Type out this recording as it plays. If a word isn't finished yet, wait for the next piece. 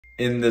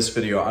In this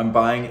video, I'm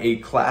buying a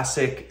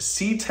classic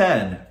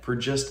C10 for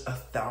just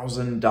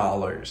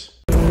 $1,000.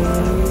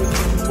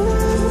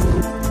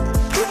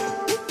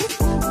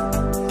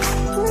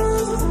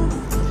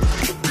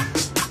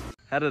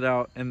 Headed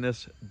out in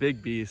this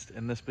big beast,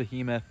 in this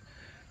behemoth,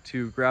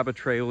 to grab a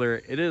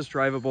trailer. It is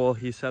drivable.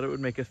 He said it would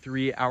make a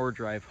 3-hour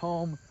drive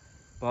home,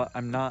 but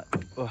I'm not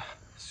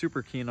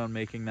super keen on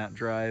making that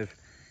drive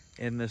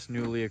in this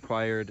newly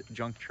acquired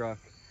junk truck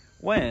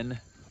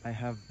when I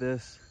have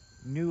this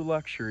new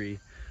luxury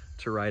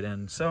to ride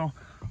in. So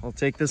I'll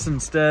take this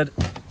instead,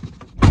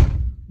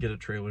 get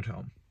it trailered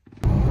home.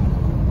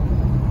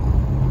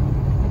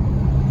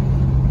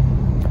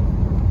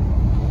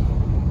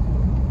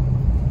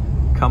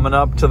 Coming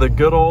up to the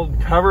good old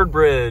covered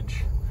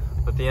bridge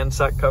with the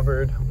insect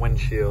covered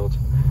windshield.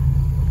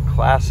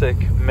 Classic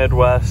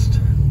Midwest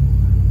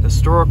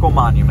historical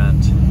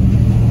monument.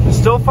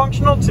 Still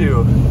functional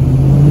too.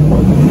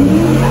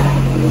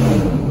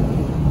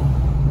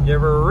 Give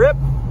her a rip.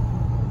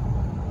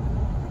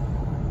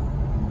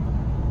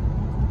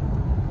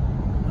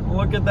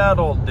 Look at that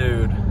old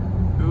dude.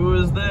 Who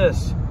is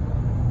this?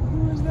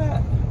 Who is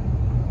that?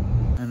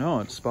 I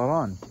know, it's spot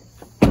on.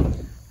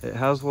 It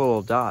has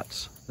little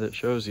dots that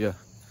shows you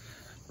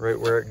right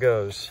where it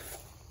goes.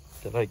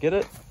 Did I get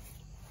it?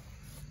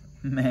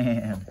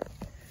 Man.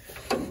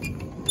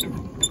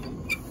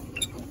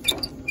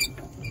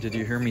 Did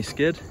you hear me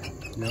skid?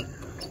 Yep.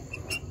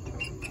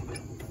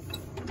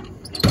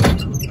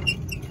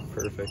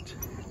 Perfect.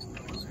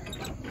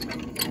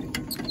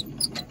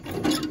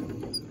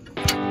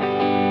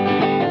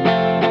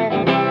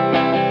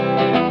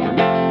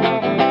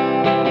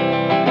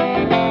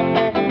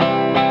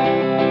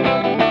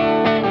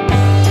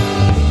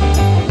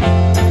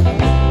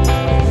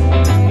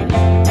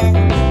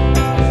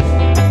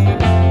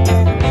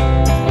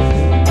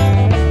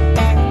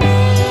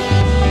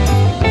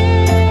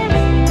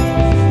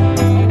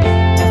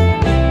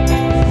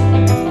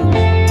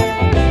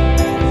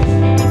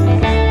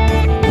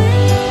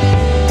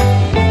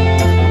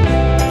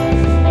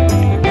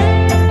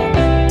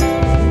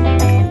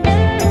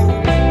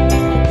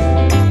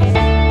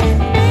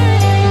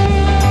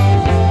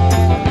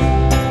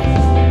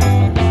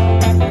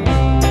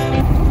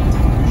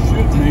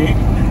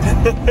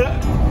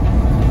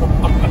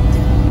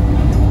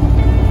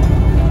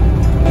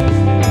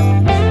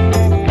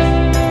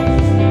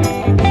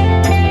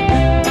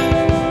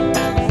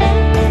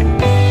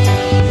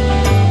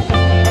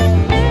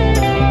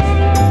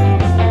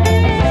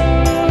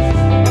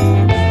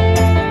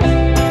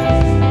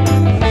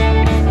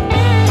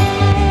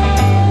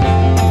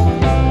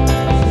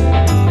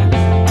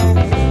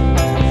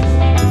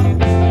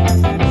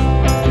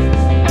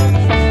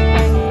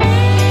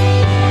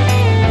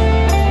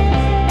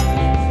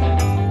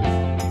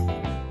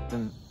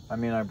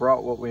 I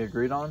brought what we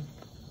agreed on,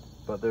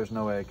 but there's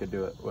no way I could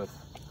do it with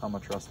how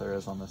much rust there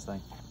is on this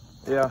thing.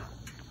 Yeah,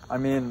 I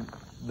mean,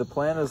 the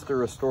plan is to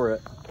restore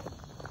it,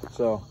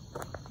 so.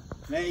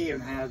 May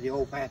even have the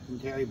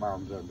old-fashioned cherry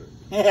bombs under it.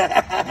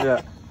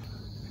 Yeah,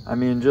 I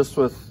mean, just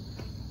with,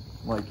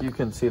 like, you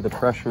can see the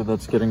pressure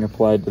that's getting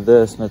applied to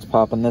this, and it's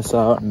popping this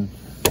out, and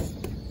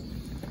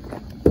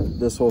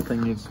this whole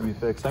thing needs to be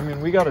fixed. I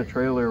mean, we got a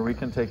trailer, we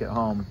can take it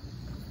home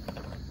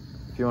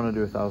if you want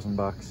to do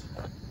 $1,000.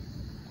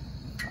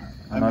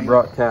 And I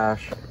brought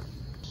cash.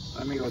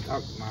 Let me go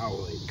talk to my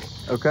old lady.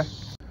 Okay.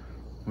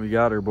 We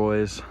got her,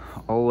 boys,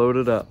 all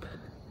loaded up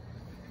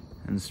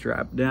and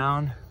strapped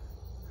down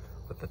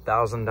with the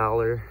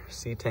 $1,000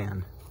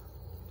 C10.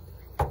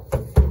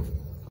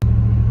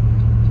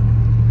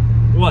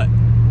 What?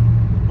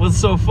 What's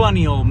so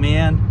funny, old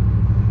man?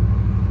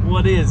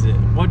 What is it?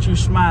 What you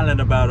smiling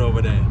about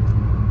over there?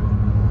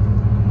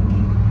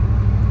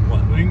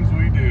 What? Things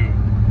we do.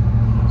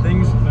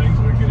 Things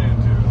we get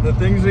into. The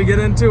things we get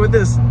into with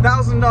this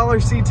 $1,000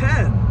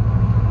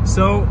 C10.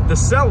 So the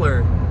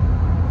seller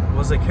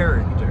was a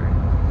character.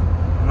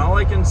 And all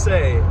I can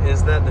say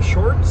is that the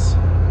shorts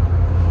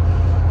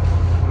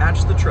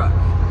match the truck.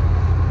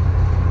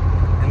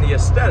 And the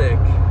aesthetic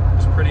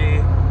is pretty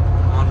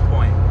on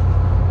point.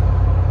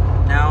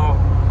 Now,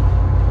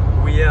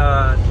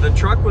 the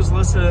truck was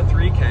listed at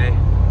 $3K.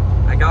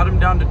 I got him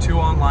down to 2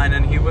 online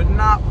and he would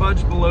not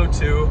budge below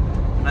 2.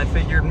 And I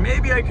figured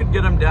maybe I could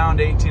get him down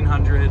to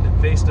 1,800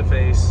 face to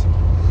face.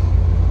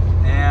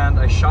 And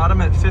I shot him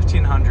at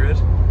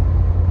 1,500.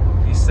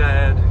 He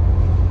said,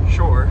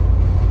 sure.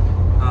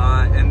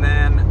 And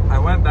then I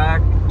went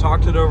back,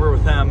 talked it over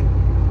with him.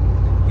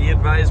 He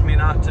advised me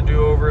not to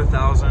do over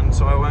 1,000.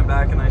 So I went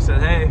back and I said,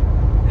 hey,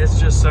 it's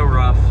just so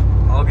rough.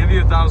 I'll give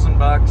you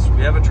 $1,000.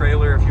 We have a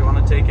trailer if you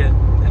want to take it.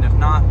 And if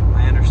not,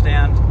 I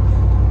understand.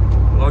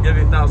 But I'll give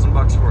you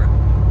 $1,000 for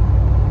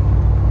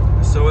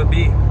it. So it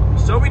be.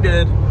 So we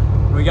did.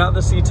 We got the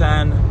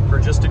C10 for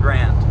just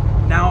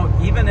 $1,000. Now,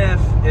 even if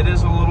it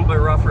is a little bit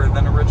rougher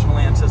than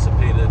originally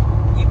anticipated,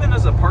 even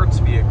as a parts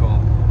vehicle,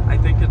 I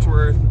think it's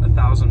worth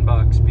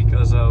 $1,000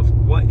 because of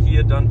what he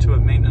had done to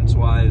it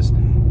maintenance-wise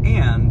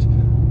and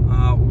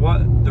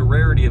what the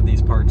rarity of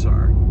these parts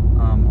are.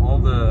 All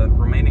the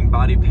remaining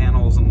body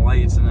panels and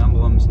lights and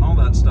emblems, and all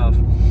that stuff,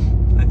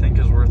 I think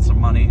is worth some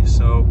money.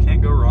 So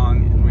can't go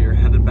wrong. And we are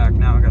headed back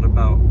now. Got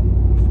about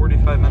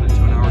 45 minutes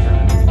to an hour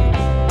drive.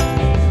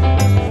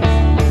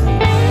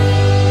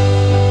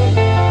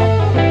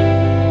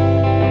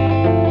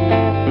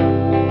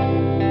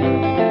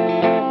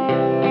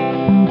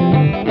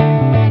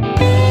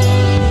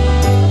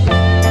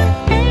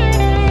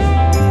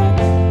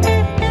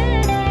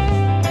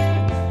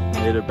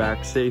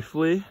 Back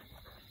safely,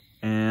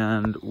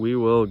 and we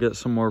will get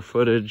some more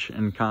footage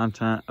and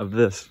content of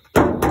this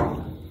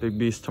big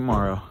beast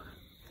tomorrow.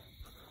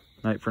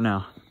 Night for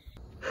now.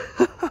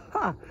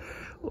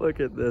 Look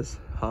at this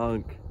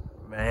hunk,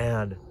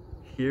 man.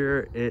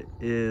 Here it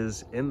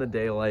is in the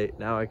daylight.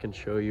 Now I can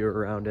show you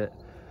around it.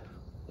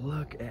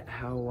 Look at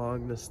how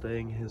long this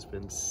thing has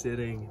been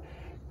sitting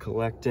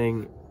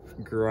collecting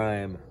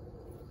grime.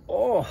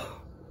 Oh,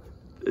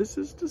 this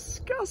is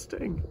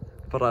disgusting.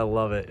 But I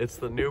love it. It's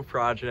the new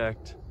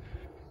project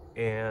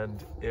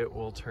and it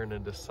will turn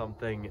into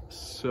something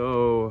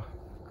so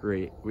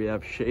great. We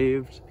have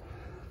shaved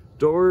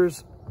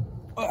doors.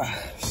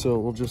 So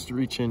we'll just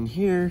reach in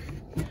here,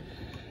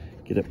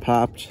 get it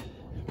popped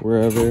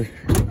wherever.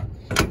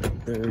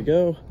 There we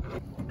go.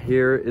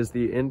 Here is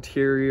the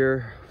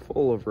interior,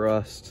 full of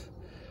rust,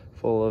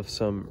 full of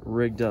some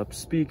rigged up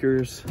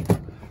speakers.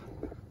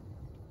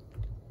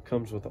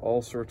 Comes with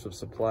all sorts of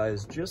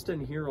supplies just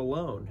in here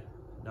alone.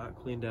 Not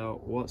cleaned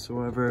out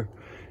whatsoever.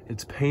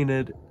 It's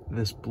painted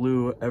this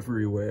blue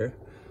everywhere,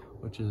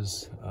 which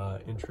is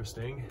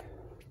interesting.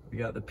 We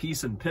got the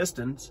piece and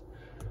pistons.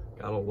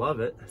 Gotta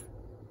love it.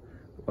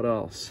 What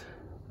else?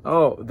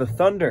 Oh, the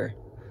Thunder.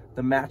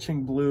 The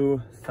matching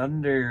blue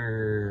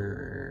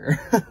Thunder.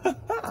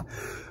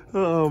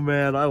 Oh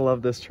man, I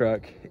love this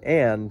truck.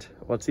 And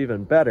what's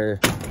even better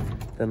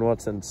than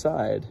what's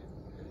inside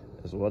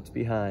is what's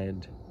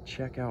behind.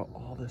 Check out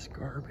all this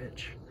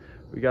garbage.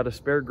 We got a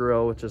spare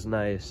grill, which is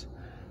nice,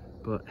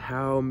 but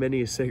how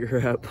many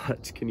cigarette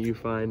butts can you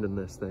find in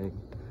this thing?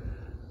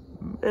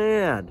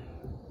 Man,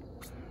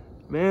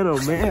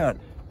 oh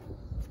man.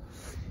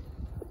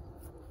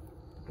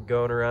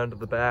 Going around to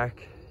the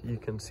back, you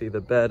can see the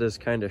bed is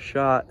kind of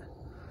shot.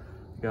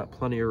 Got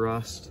plenty of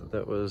rust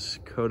that was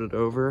coated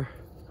over.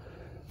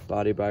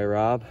 Body by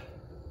Rob,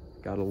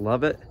 gotta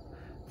love it.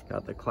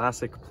 Got the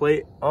classic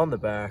plate on the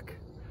back.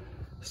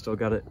 Still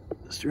got it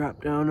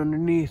strapped down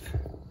underneath.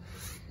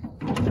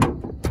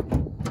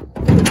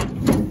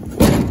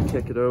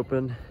 Kick it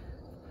open.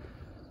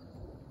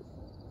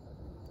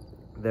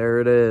 There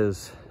it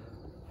is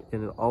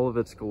in all of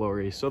its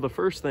glory. So the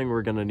first thing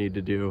we're gonna need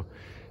to do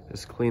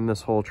is clean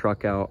this whole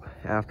truck out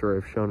after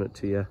I've shown it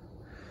to you.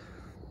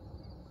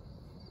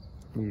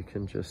 You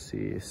can just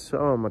see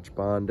so much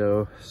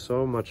Bondo,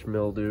 so much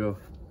mildew.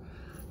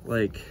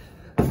 Like,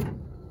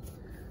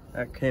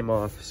 that came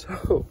off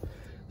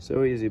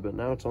so easy, but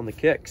now it's on the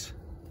kicks.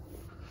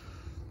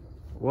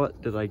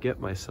 What did I get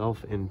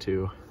myself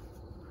into?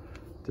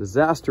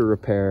 Disaster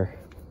repair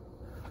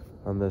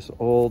on this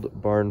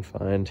old barn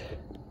find.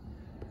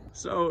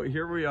 So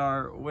here we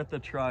are with the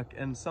truck,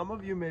 and some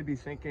of you may be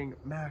thinking,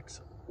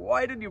 Max,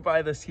 why did you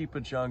buy this heap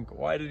of junk?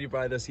 Why did you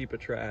buy this heap of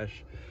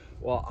trash?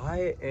 Well,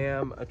 I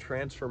am a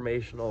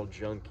transformational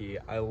junkie.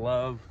 I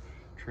love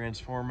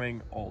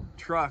transforming old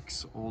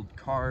trucks, old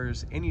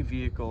cars, any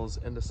vehicles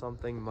into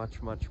something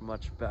much, much,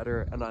 much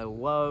better. And I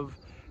love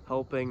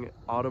helping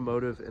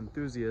automotive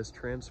enthusiasts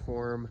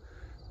transform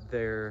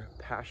their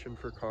passion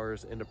for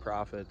cars into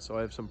profit. So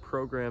I have some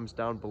programs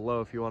down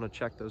below if you want to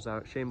check those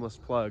out, shameless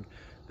plug,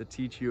 that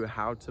teach you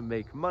how to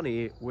make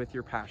money with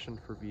your passion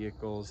for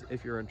vehicles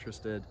if you're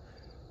interested.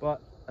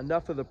 But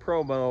enough of the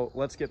promo,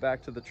 let's get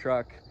back to the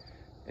truck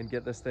and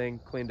get this thing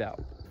cleaned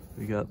out.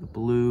 We got the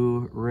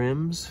blue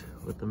rims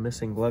with the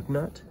missing lug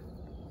nut.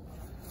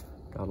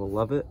 Gotta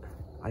love it.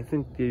 I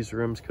think these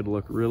rims could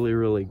look really,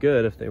 really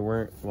good if they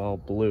weren't, well,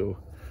 blue.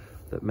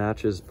 That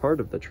matches part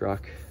of the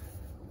truck.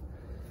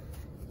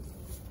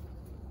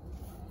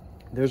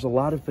 There's a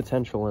lot of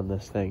potential in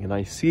this thing, and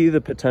I see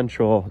the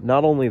potential.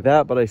 Not only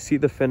that, but I see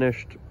the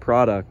finished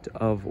product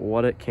of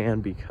what it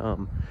can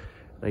become.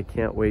 I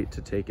can't wait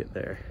to take it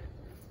there.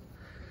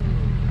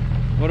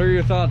 What are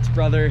your thoughts,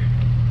 brother?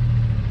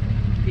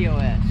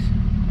 POS.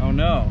 Oh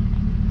no.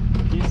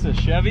 Piece of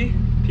Chevy?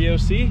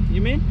 POC,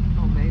 you mean?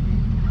 Oh,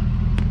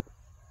 maybe.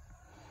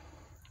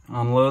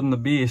 Unloading the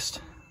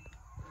beast.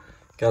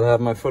 Gotta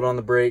have my foot on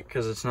the brake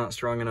because it's not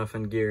strong enough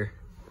in gear.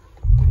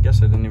 I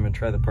guess I didn't even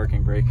try the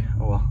parking brake.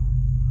 Oh well.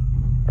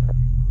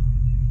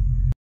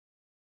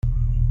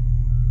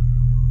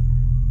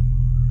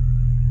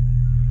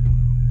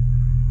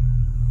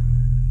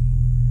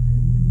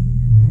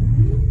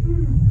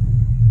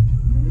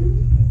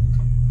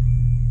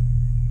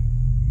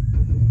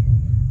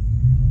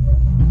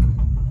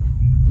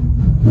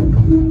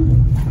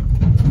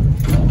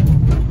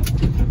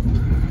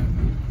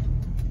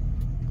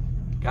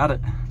 Got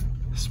it.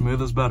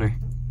 Smooth as butter.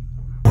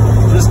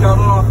 Just got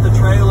it off the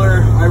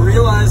trailer. I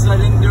realized I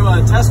didn't do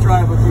a test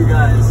drive with you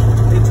guys.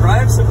 It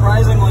drives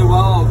surprisingly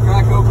well. I'll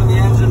crack open the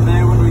engine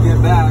bay when we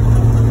get back.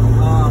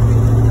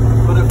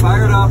 But it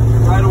fired up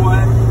right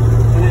away.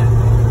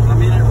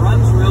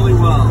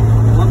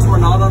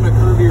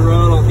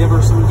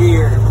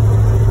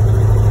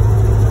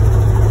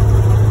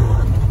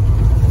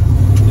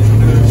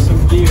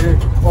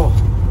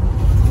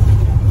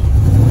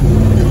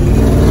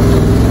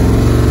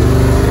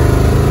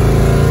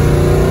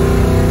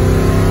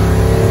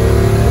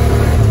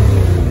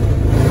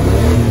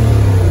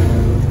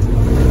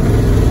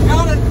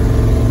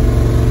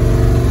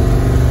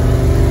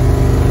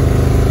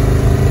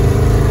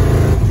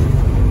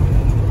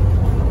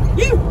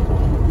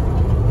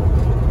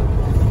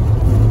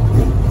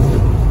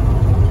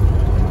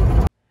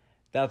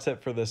 that's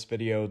it for this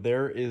video.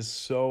 There is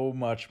so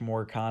much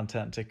more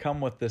content to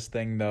come with this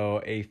thing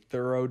though. A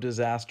thorough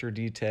disaster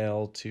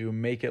detail to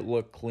make it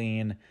look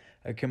clean,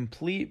 a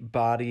complete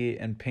body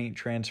and paint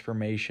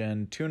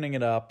transformation, tuning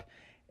it up,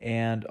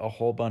 and a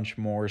whole bunch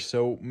more.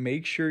 So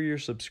make sure you're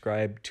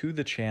subscribed to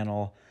the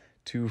channel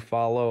to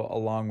follow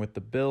along with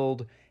the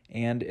build.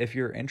 And if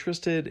you're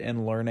interested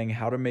in learning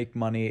how to make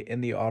money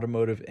in the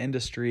automotive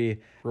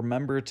industry,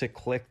 remember to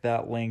click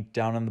that link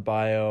down in the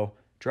bio.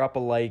 Drop a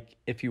like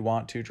if you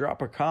want to.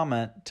 Drop a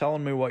comment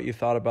telling me what you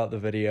thought about the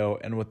video.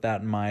 And with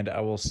that in mind,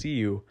 I will see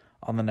you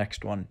on the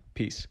next one.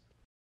 Peace.